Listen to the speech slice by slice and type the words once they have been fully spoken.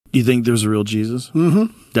You think there's a real Jesus?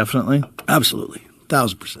 Mm-hmm. Definitely? Absolutely.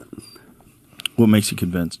 1,000%. What makes you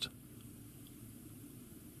convinced?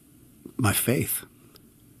 My faith.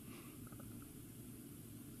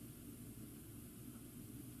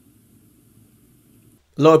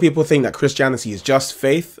 A lot of people think that Christianity is just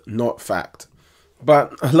faith, not fact.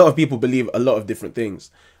 But a lot of people believe a lot of different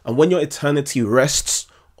things. And when your eternity rests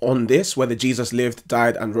on this, whether Jesus lived,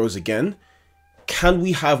 died, and rose again, can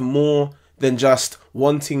we have more than just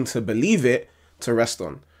wanting to believe it to rest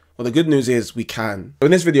on? Well, the good news is we can. So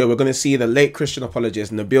in this video, we're going to see the late Christian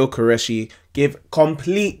apologist Nabeel Qureshi give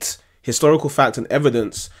complete historical fact and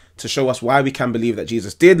evidence to show us why we can believe that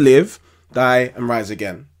Jesus did live, die, and rise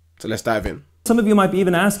again. So let's dive in. Some of you might be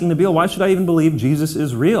even asking, Nabeel, why should I even believe Jesus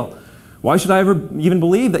is real? Why should I ever even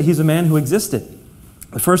believe that he's a man who existed?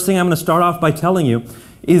 The first thing I'm going to start off by telling you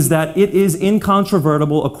is that it is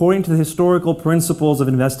incontrovertible, according to the historical principles of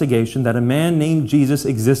investigation, that a man named Jesus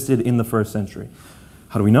existed in the first century.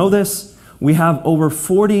 How do we know this? We have over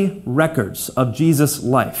 40 records of Jesus'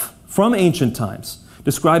 life from ancient times,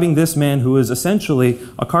 describing this man who is essentially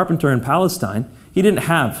a carpenter in Palestine. He didn't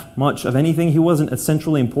have much of anything. He wasn't a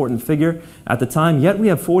centrally important figure at the time, yet we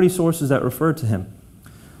have 40 sources that refer to him.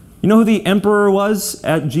 You know who the emperor was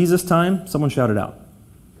at Jesus' time? Someone shout it out.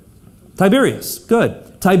 Tiberius.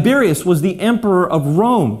 Good. Tiberius was the emperor of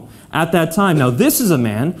Rome at that time. Now, this is a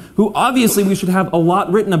man who obviously we should have a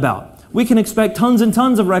lot written about. We can expect tons and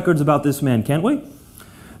tons of records about this man, can't we?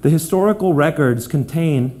 The historical records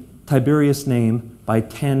contain Tiberius' name by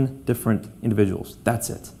 10 different individuals.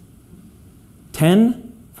 That's it.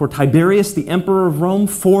 10 for Tiberius, the emperor of Rome,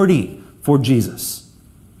 40 for Jesus.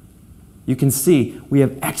 You can see we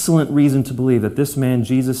have excellent reason to believe that this man,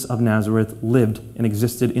 Jesus of Nazareth, lived and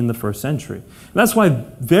existed in the first century. And that's why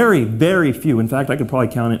very, very few, in fact, I could probably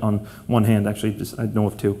count it on one hand, actually, I know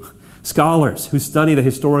of two, scholars who study the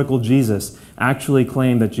historical Jesus actually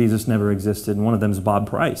claim that Jesus never existed. And one of them is Bob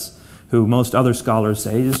Price, who most other scholars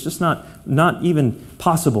say is just not even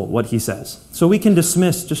possible what he says. So we can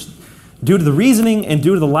dismiss just due to the reasoning and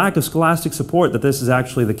due to the lack of scholastic support that this is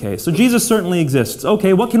actually the case. So Jesus certainly exists.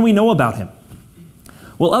 Okay, what can we know about him?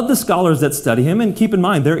 Well, of the scholars that study him, and keep in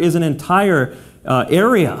mind, there is an entire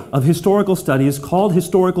area of historical studies called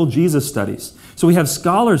historical Jesus studies. So we have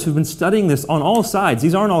scholars who've been studying this on all sides.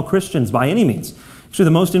 These aren't all Christians by any means. Actually,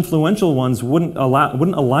 the most influential ones wouldn't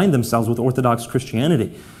align themselves with Orthodox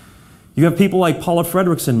Christianity. You have people like Paula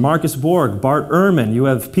Fredrickson, Marcus Borg, Bart Ehrman. You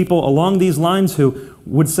have people along these lines who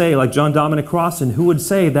would say, like John Dominic Crossan, who would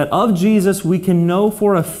say that of Jesus we can know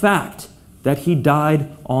for a fact that he died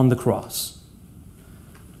on the cross.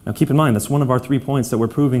 Now keep in mind, that's one of our 3 points that we're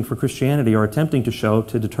proving for Christianity or attempting to show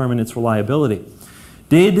to determine its reliability.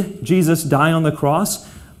 Did Jesus die on the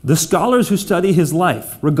cross? The scholars who study his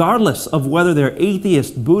life, regardless of whether they're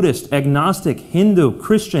atheist, Buddhist, agnostic, Hindu,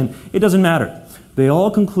 Christian, it doesn't matter. They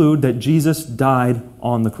all conclude that Jesus died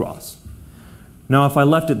on the cross. Now, if I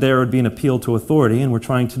left it there, it would be an appeal to authority, and we're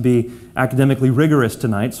trying to be academically rigorous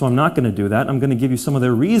tonight, so I'm not going to do that. I'm going to give you some of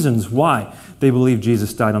their reasons why they believe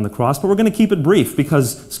Jesus died on the cross, but we're going to keep it brief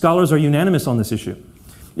because scholars are unanimous on this issue.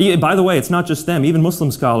 By the way, it's not just them. Even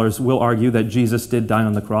Muslim scholars will argue that Jesus did die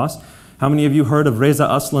on the cross. How many of you heard of Reza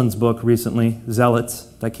Aslan's book recently, Zealots,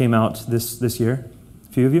 that came out this year?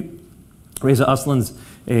 A few of you? Reza Aslan's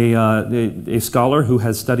a scholar who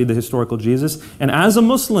has studied the historical Jesus. And as a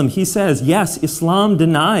Muslim, he says, yes, Islam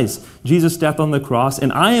denies Jesus' death on the cross,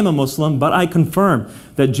 and I am a Muslim, but I confirm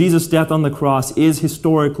that Jesus' death on the cross is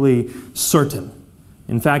historically certain.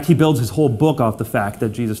 In fact, he builds his whole book off the fact that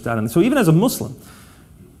Jesus died on the cross. So even as a Muslim,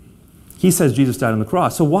 he says Jesus died on the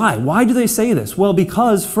cross. So why? Why do they say this? Well,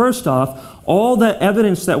 because first off, all the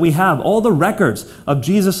evidence that we have, all the records of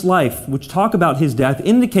Jesus' life, which talk about his death,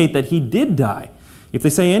 indicate that he did die. If they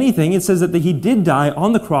say anything, it says that he did die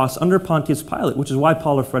on the cross under Pontius Pilate, which is why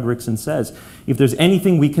Paula Fredrickson says, if there's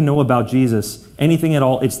anything we can know about Jesus, anything at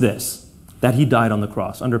all, it's this, that he died on the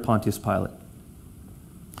cross under Pontius Pilate.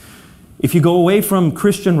 If you go away from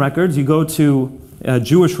Christian records, you go to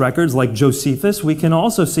Jewish records like Josephus, we can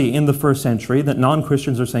also see in the first century that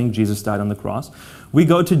non-Christians are saying Jesus died on the cross. We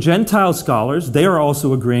go to Gentile scholars, they are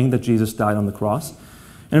also agreeing that Jesus died on the cross.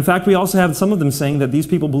 And in fact, we also have some of them saying that these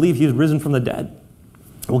people believe he is risen from the dead.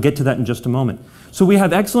 We'll get to that in just a moment. So we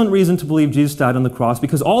have excellent reason to believe Jesus died on the cross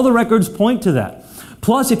because all the records point to that.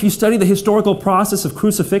 Plus, if you study the historical process of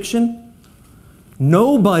crucifixion,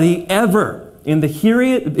 nobody ever in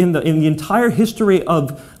the entire history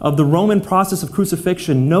of the Roman process of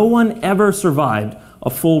crucifixion, no one ever survived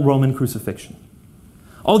a full Roman crucifixion.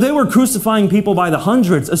 Oh, they were crucifying people by the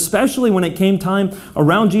hundreds, especially when it came time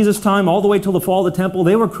around Jesus' time, all the way till the fall of the temple.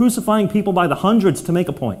 They were crucifying people by the hundreds to make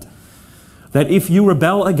a point. That if you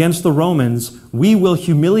rebel against the Romans, we will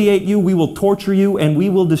humiliate you, we will torture you, and we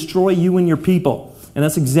will destroy you and your people. And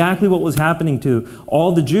that's exactly what was happening to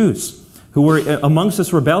all the Jews who were amongst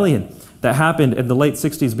this rebellion that happened in the late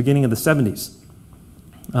 60s, beginning of the 70s,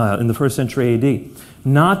 in the 1st century AD.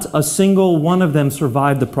 Not a single one of them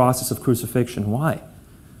survived the process of crucifixion. Why?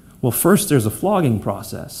 Well, first there's a flogging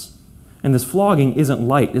process. And this flogging isn't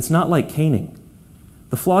light. It's not like caning.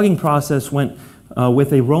 The flogging process went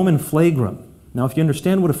with a Roman flagrum. Now, if you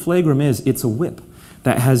understand what a flagrum is, it's a whip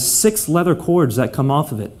that has 6 leather cords that come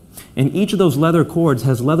off of it. And each of those leather cords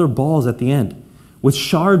has leather balls at the end with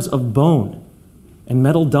shards of bone and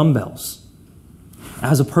metal dumbbells.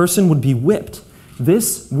 As a person would be whipped,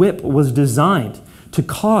 this whip was designed to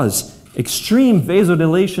cause extreme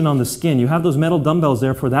vasodilation on the skin. You have those metal dumbbells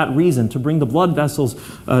there for that reason, to bring the blood vessels,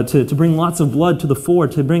 to bring lots of blood to the fore,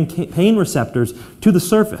 to bring pain receptors to the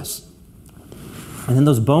surface. And then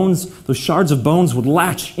those bones, those shards of bones would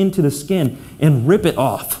latch into the skin and rip it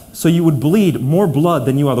off. So you would bleed more blood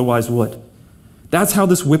than you otherwise would. That's how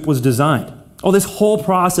this whip was designed. Oh, this whole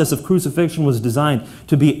process of crucifixion was designed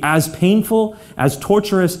to be as painful, as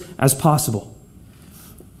torturous as possible.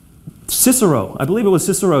 Cicero, I believe it was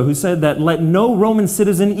Cicero, who said that let no Roman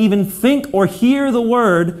citizen even think or hear the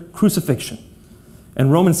word crucifixion.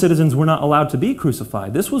 And Roman citizens were not allowed to be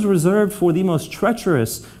crucified. This was reserved for the most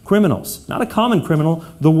treacherous criminals. Not a common criminal,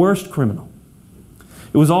 the worst criminal.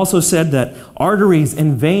 It was also said that arteries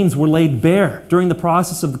and veins were laid bare during the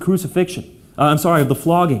process of the crucifixion. Of the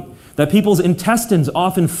flogging. That people's intestines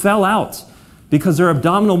often fell out because their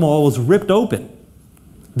abdominal wall was ripped open.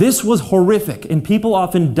 This was horrific, and people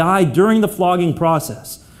often died during the flogging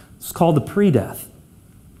process. It's called the pre-death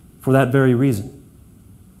for that very reason.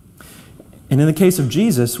 And in the case of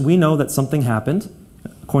Jesus, we know that something happened.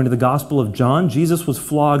 According to the Gospel of John, Jesus was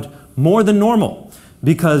flogged more than normal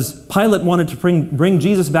because Pilate wanted to bring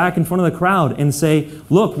Jesus back in front of the crowd and say,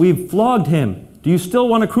 look, we've flogged him. Do you still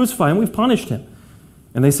want to crucify him? We've punished him.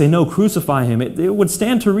 And they say, no, crucify him. It would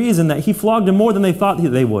stand to reason that he flogged him more than they thought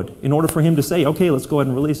they would in order for him to say, okay, let's go ahead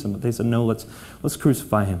and release him. But they said, no, let's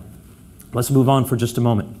crucify him. Let's move on for just a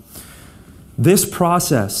moment. This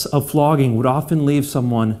process of flogging would often leave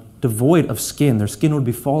someone devoid of skin. Their skin would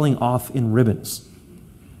be falling off in ribbons.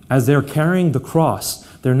 As they're carrying the cross,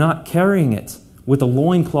 they're not carrying it with a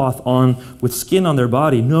loincloth on, with skin on their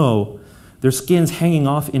body. No, their skin's hanging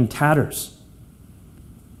off in tatters.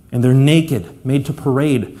 And they're naked, made to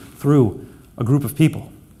parade through a group of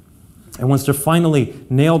people. And once they're finally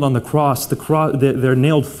nailed on the cross, they're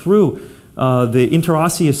nailed through the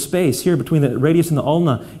interosseous space here between the radius and the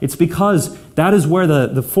ulna. It's because that is where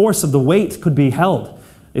the force of the weight could be held.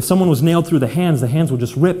 If someone was nailed through the hands would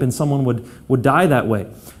just rip and someone would die that way.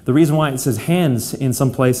 The reason why it says hands in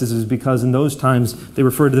some places is because in those times they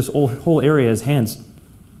referred to this whole area as hands.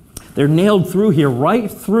 They're nailed through here,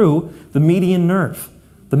 right through the median nerve,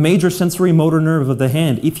 the major sensory motor nerve of the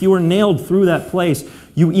hand. If you are nailed through that place,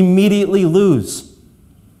 you immediately lose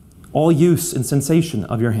all use and sensation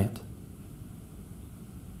of your hand.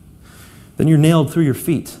 Then you're nailed through your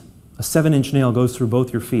feet. A 7-inch nail goes through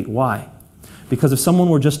both your feet. Why? Because if someone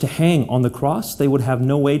were just to hang on the cross, they would have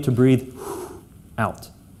no way to breathe out.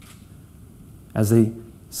 As they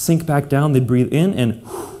sink back down, they'd breathe in and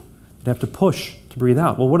they'd have to push to breathe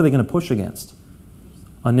out. Well, what are they going to push against?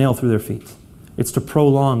 A nail through their feet. It's to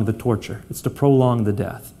prolong the torture. It's to prolong the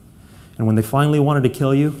death. And when they finally wanted to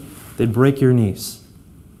kill you, they'd break your knees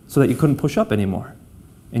so that you couldn't push up anymore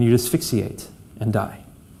and you'd asphyxiate and die.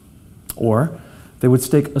 Or they would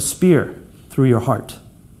stick a spear through your heart.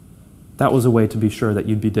 That was a way to be sure that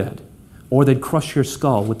you'd be dead. Or they'd crush your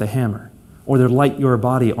skull with a hammer. Or they'd light your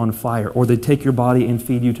body on fire. Or they'd take your body and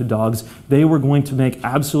feed you to dogs. They were going to make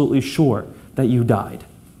absolutely sure that you died.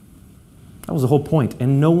 That was the whole point.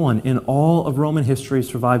 And no one in all of Roman history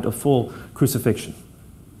survived a full crucifixion.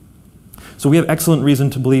 So we have excellent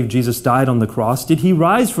reason to believe Jesus died on the cross. Did he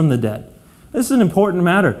rise from the dead? This is an important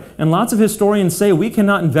matter. And lots of historians say we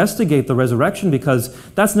cannot investigate the resurrection because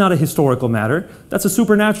that's not a historical matter. That's a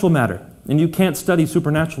supernatural matter. And you can't study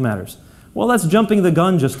supernatural matters. Well, that's jumping the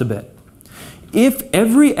gun just a bit. If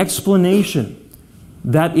every explanation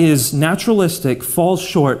that is naturalistic falls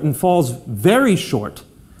short and falls very short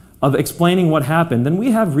of explaining what happened, then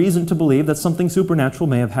we have reason to believe that something supernatural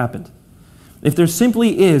may have happened. If there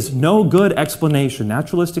simply is no good explanation,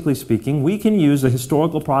 naturalistically speaking, we can use the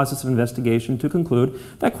historical process of investigation to conclude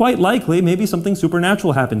that quite likely maybe something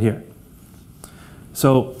supernatural happened here.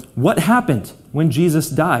 So what happened when Jesus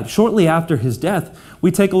died? Shortly after his death, we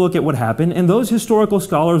take a look at what happened, and those historical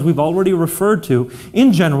scholars we've already referred to,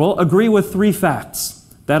 in general, agree with three facts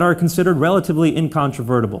that are considered relatively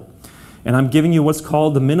incontrovertible. And I'm giving you what's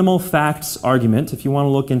called the minimal facts argument, if you want to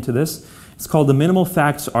look into this. It's called the minimal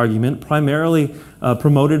facts argument, primarily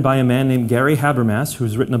promoted by a man named Gary Habermas,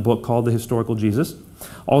 who's written a book called The Historical Jesus.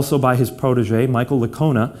 Also by his protege, Michael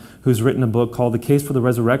Licona, who's written a book called The Case for the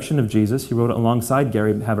Resurrection of Jesus. He wrote it alongside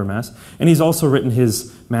Gary Habermas. And he's also written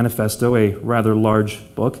his manifesto, a rather large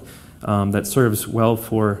book that serves well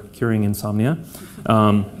for curing insomnia.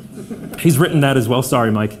 He's written that as well.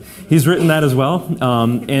 Sorry, Mike. He's written that as well.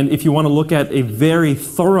 And if you want to look at a very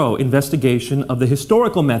thorough investigation of the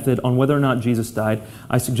historical method on whether or not Jesus died,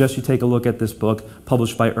 I suggest you take a look at this book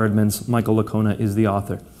published by Erdman's. Michael Licona is the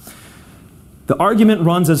author. The argument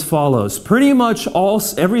runs as follows. Pretty much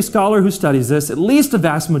every scholar who studies this, at least a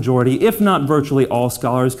vast majority, if not virtually all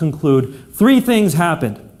scholars, conclude three things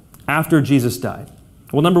happened after Jesus died.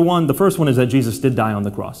 Well, number one, the first one is that Jesus did die on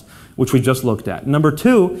the cross, which we just looked at. Number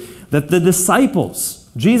two, that the disciples,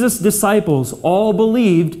 Jesus' disciples, all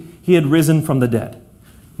believed he had risen from the dead.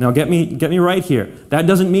 Now get me right here. That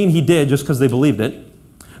doesn't mean he did just because they believed it,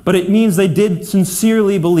 but it means they did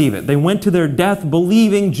sincerely believe it. They went to their death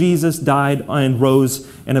believing Jesus died and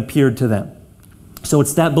rose and appeared to them. So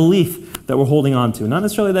it's that belief that we're holding on to. Not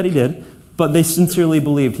necessarily that he did, but they sincerely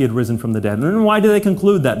believed he had risen from the dead. And why do they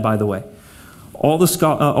conclude that, by the way? All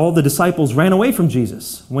the disciples ran away from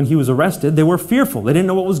Jesus. When he was arrested, they were fearful. They didn't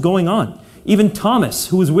know what was going on. Even Thomas,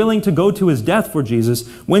 who was willing to go to his death for Jesus,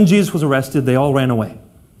 when Jesus was arrested, they all ran away.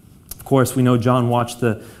 Of course, we know John watched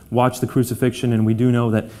the crucifixion, and we do know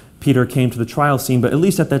that Peter came to the trial scene, but at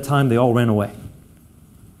least at that time, they all ran away.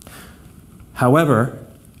 However,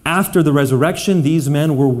 after the resurrection, these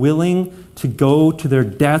men were willing to go to their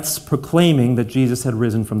deaths proclaiming that Jesus had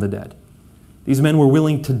risen from the dead. These men were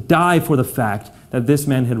willing to die for the fact that this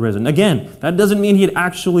man had risen. Again, that doesn't mean he had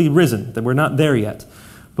actually risen, that we're not there yet.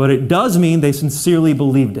 But it does mean they sincerely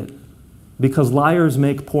believed it, because liars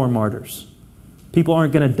make poor martyrs. People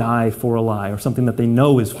aren't going to die for a lie or something that they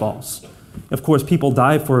know is false. Of course, people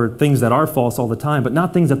die for things that are false all the time, but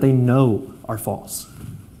not things that they know are false.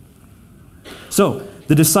 So,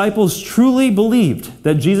 the disciples truly believed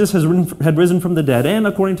that Jesus had risen from the dead, and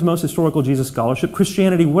according to most historical Jesus scholarship,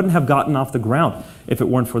 Christianity wouldn't have gotten off the ground if it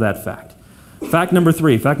weren't for that fact. Fact number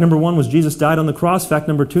three. Fact number one was Jesus died on the cross. Fact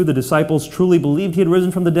number two, the disciples truly believed he had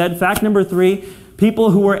risen from the dead. Fact number three,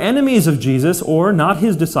 people who were enemies of Jesus, or not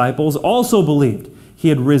his disciples, also believed he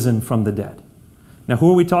had risen from the dead. Now,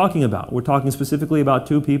 who are we talking about? We're talking specifically about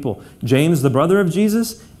two people, James, the brother of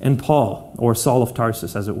Jesus, and Paul, or Saul of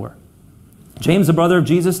Tarsus, as it were. James, the brother of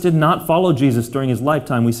Jesus, did not follow Jesus during his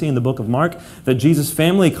lifetime. We see in the book of Mark that Jesus'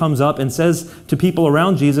 family comes up and says to people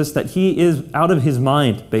around Jesus that he is out of his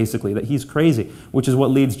mind, basically, that he's crazy, which is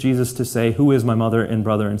what leads Jesus to say, "Who is my mother and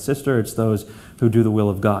brother and sister?" It's those who do the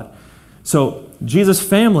will of God. So Jesus'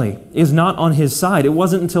 family is not on his side. It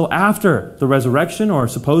wasn't until after the resurrection, or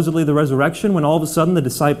supposedly the resurrection, when all of a sudden the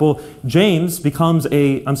disciple James becomes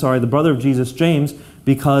the brother of Jesus, James,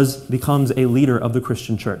 becomes a leader of the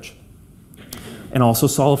Christian church. And also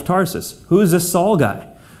Saul of Tarsus. Who is this Saul guy?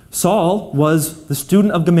 Saul was the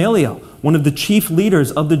student of Gamaliel, one of the chief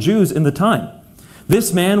leaders of the Jews in the time.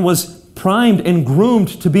 This man was primed and groomed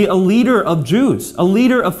to be a leader of Jews, a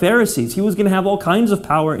leader of Pharisees. He was going to have all kinds of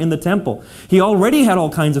power in the temple. He already had all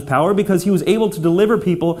kinds of power because he was able to deliver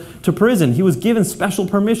people to prison. He was given special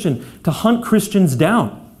permission to hunt Christians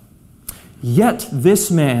down. Yet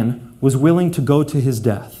this man was willing to go to his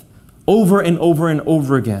death over and over and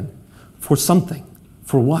over again. For something.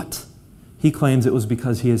 For what? He claims it was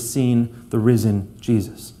because he has seen the risen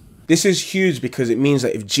Jesus. This is huge because it means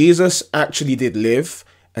that if Jesus actually did live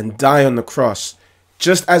and die on the cross,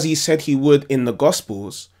 just as he said he would in the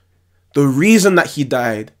Gospels, the reason that he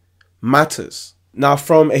died matters. Now,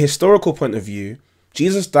 from a historical point of view,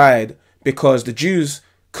 Jesus died because the Jews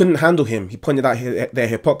couldn't handle him. He pointed out their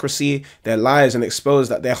hypocrisy, their lies, and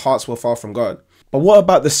exposed that their hearts were far from God. But what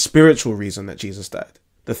about the spiritual reason that Jesus died?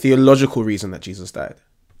 The theological reason that Jesus died?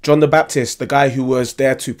 John the Baptist, the guy who was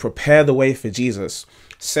there to prepare the way for Jesus,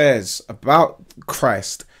 says about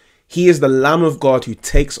Christ, he is the Lamb of God who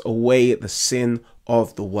takes away the sin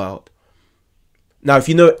of the world. Now, if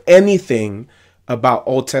you know anything about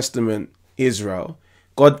Old Testament Israel,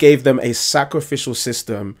 God gave them a sacrificial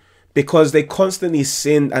system because they constantly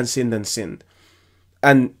sinned and sinned and sinned.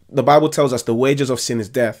 And the Bible tells us the wages of sin is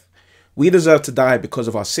death. We deserve to die because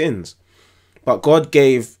of our sins. But God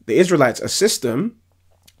gave the Israelites a system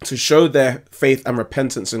to show their faith and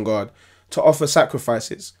repentance in God, to offer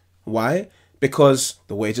sacrifices. Why? because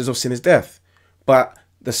the wages of sin is death. But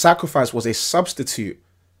the sacrifice was a substitute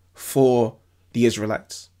for the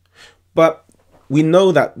Israelites. But we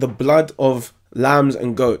know that the blood of lambs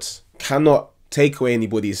and goats cannot take away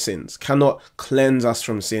anybody's sins, cannot cleanse us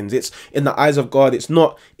from sins. It's in the eyes of God, it's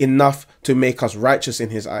not enough to make us righteous in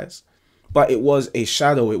his eyes. But it was a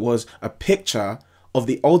shadow, it was a picture of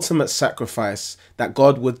the ultimate sacrifice that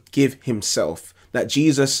God would give himself, that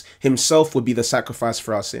Jesus himself would be the sacrifice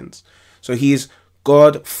for our sins. So he's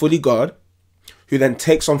God, who then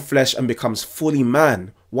takes on flesh and becomes fully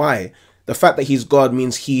man. Why? The fact that he's God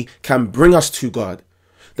means he can bring us to God.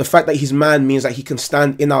 The fact that he's man means that he can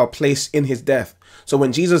stand in our place in his death. So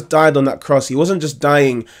when Jesus died on that cross, he wasn't just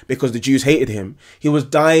dying because the Jews hated him. He was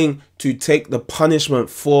dying to take the punishment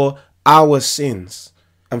for our sins.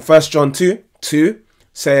 And 1 John 2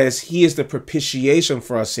 says he is the propitiation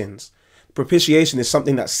for our sins. Propitiation is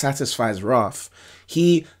something that satisfies wrath.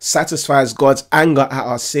 He satisfies God's anger at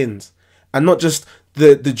our sins. And not just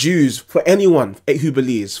the Jews, for anyone who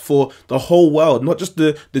believes, for the whole world, not just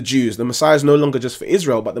the Jews. The Messiah is no longer just for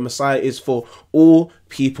Israel, but the Messiah is for all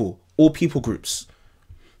people groups.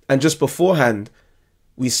 And just beforehand,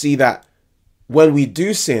 we see that when we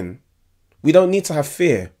do sin, we don't need to have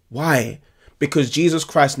fear. Why? Because Jesus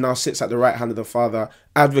Christ now sits at the right hand of the Father,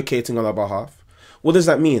 advocating on our behalf. What does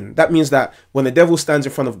that mean? That means that when the devil stands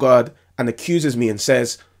in front of God and accuses me and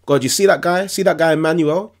says, God, you see that guy? See that guy,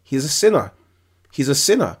 Emmanuel? He's a sinner. He's a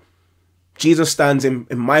sinner. Jesus stands in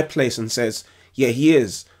my place and says, yeah, he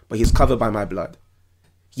is, but he's covered by my blood.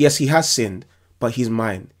 Yes, he has sinned, but he's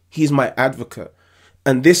mine. He's my advocate.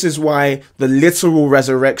 And this is why the literal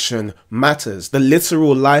resurrection matters. The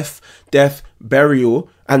literal life, death, burial,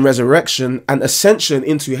 and resurrection and ascension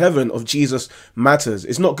into heaven of Jesus matters.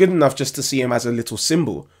 It's not good enough just to see him as a little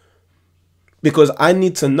symbol. Because I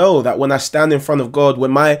need to know that when I stand in front of God,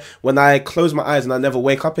 when I close my eyes and I never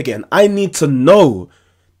wake up again, I need to know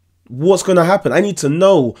what's going to happen. I need to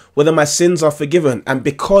know whether my sins are forgiven. And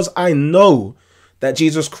because I know that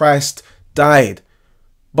Jesus Christ died,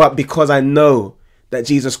 but because I know that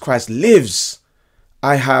Jesus Christ lives,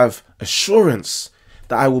 I have assurance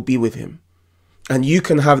that I will be with him. And you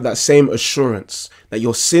can have that same assurance that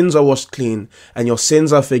your sins are washed clean and your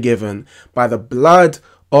sins are forgiven by the blood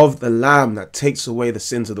of the Lamb that takes away the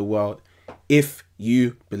sins of the world, if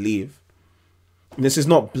you believe. And this is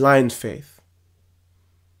not blind faith.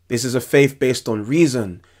 This is a faith based on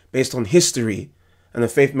reason, based on history, and a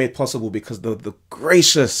faith made possible because of the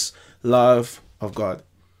gracious love of God.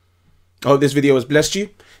 I hope this video has blessed you.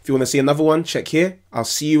 If you want to see another one, check here. I'll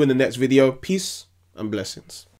see you in the next video. Peace and blessings.